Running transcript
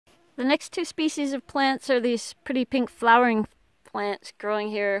The next two species of plants are these pretty pink flowering plants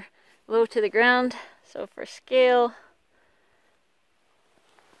growing here low to the ground. So for scale,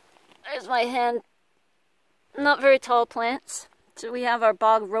 there's my hand. Not very tall plants. So we have our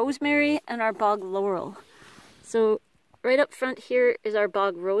bog-rosemary and our bog-laurel. So right up front here is our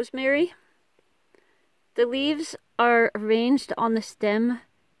bog-rosemary. The leaves are arranged on the stem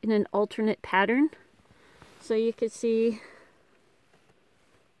in an alternate pattern. So you can see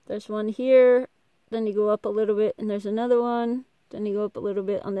there's one here, then you go up a little bit and there's another one, then you go up a little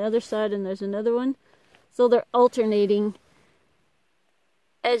bit on the other side and there's another one. So they're alternating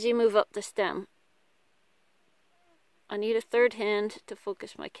as you move up the stem. I need a third hand to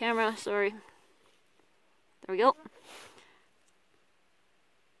focus my camera, sorry. There we go.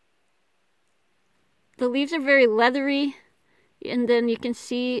 The leaves are very leathery, and then you can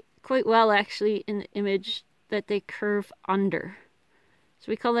see quite well actually in the image that they curve under. So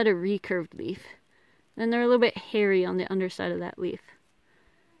we call that a recurved leaf. And they're a little bit hairy on the underside of that leaf.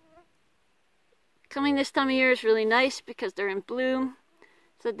 Coming this time of year is really nice because they're in bloom.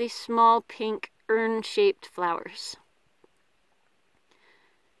 So these small pink urn-shaped flowers.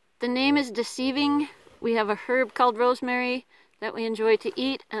 The name is deceiving. We have a herb called rosemary that we enjoy to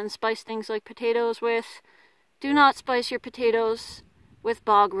eat and spice things like potatoes with. Do not spice your potatoes with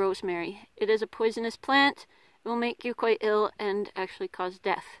bog rosemary. It is a poisonous plant. It will make you quite ill and actually cause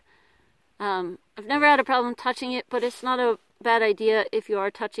death. I've never had a problem touching it, but it's not a bad idea if you are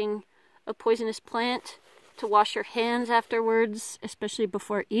touching a poisonous plant to wash your hands afterwards, especially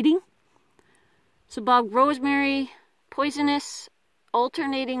before eating. So bog rosemary, poisonous,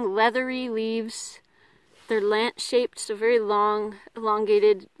 alternating leathery leaves. They're lance-shaped, so very long,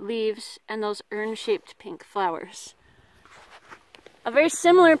 elongated leaves, and those urn-shaped pink flowers. A very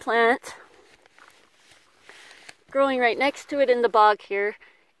similar plant, growing right next to it in the bog here,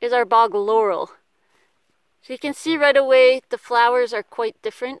 is our bog-laurel. So you can see right away the flowers are quite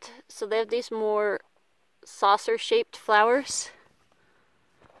different. So they have these more saucer-shaped flowers.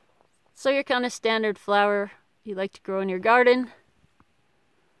 So your kind of standard flower you like to grow in your garden.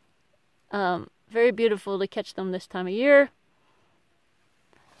 Very beautiful to catch them this time of year.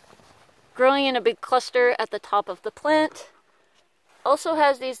 Growing in a big cluster at the top of the plant. Also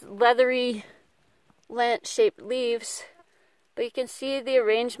has these leathery lance-shaped leaves, but you can see the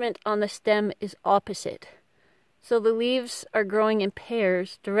arrangement on the stem is opposite. So the leaves are growing in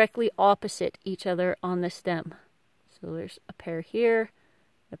pairs directly opposite each other on the stem. So there's a pair here,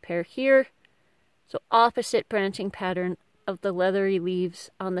 a pair here. So opposite branching pattern of the leathery leaves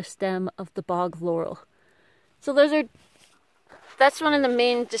on the stem of the bog-laurel. So that's one of the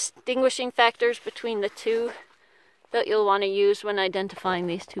main distinguishing factors between the two that you'll want to use when identifying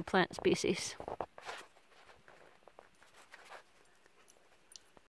these two plant species.